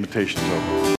stand. The invitation's over.